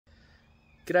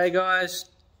G'day guys,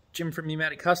 Jim from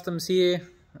Pneumatic Customs here.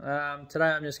 Today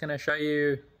I'm just going to show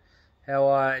you how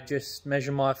I just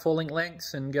measure my full link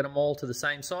lengths and get them all to the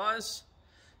same size.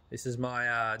 This is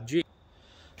my jig.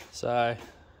 So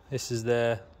this is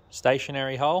the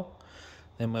stationary hole.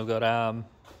 Then we've got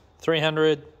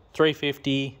 300,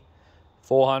 350,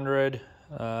 400,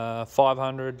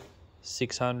 500,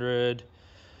 600,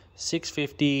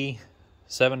 650,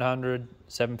 700,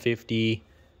 750,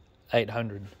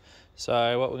 800.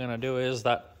 So what we're going to do is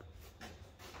that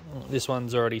this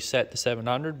one's already set to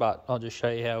 700, but I'll just show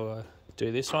you how I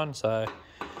do this one. So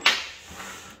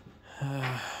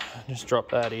just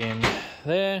drop that in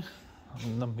there.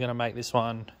 And I'm going to make this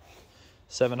one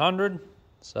 700.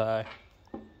 So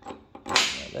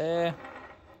there.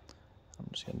 I'm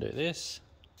just going to do this.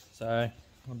 So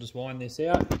I'll just wind this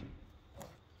out.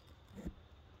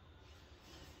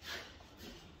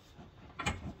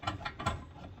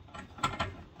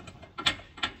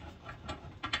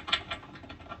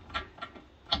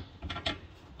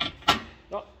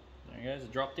 Oh, there it goes,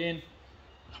 it dropped in.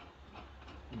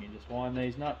 And you just wind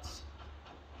these nuts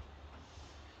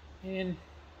in.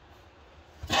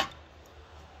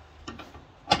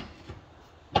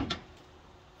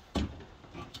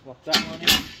 Lock that one in.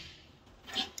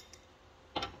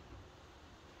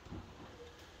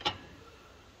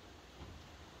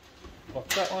 Lock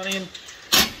that one in.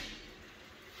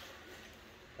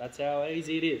 That's how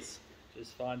easy it is.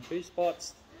 Just find two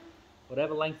spots,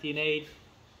 whatever length you need,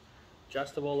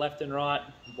 adjustable left and right,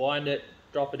 wind it,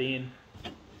 drop it in,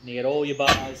 and you get all your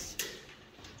bars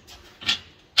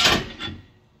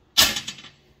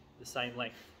the same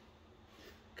length.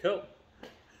 Cool.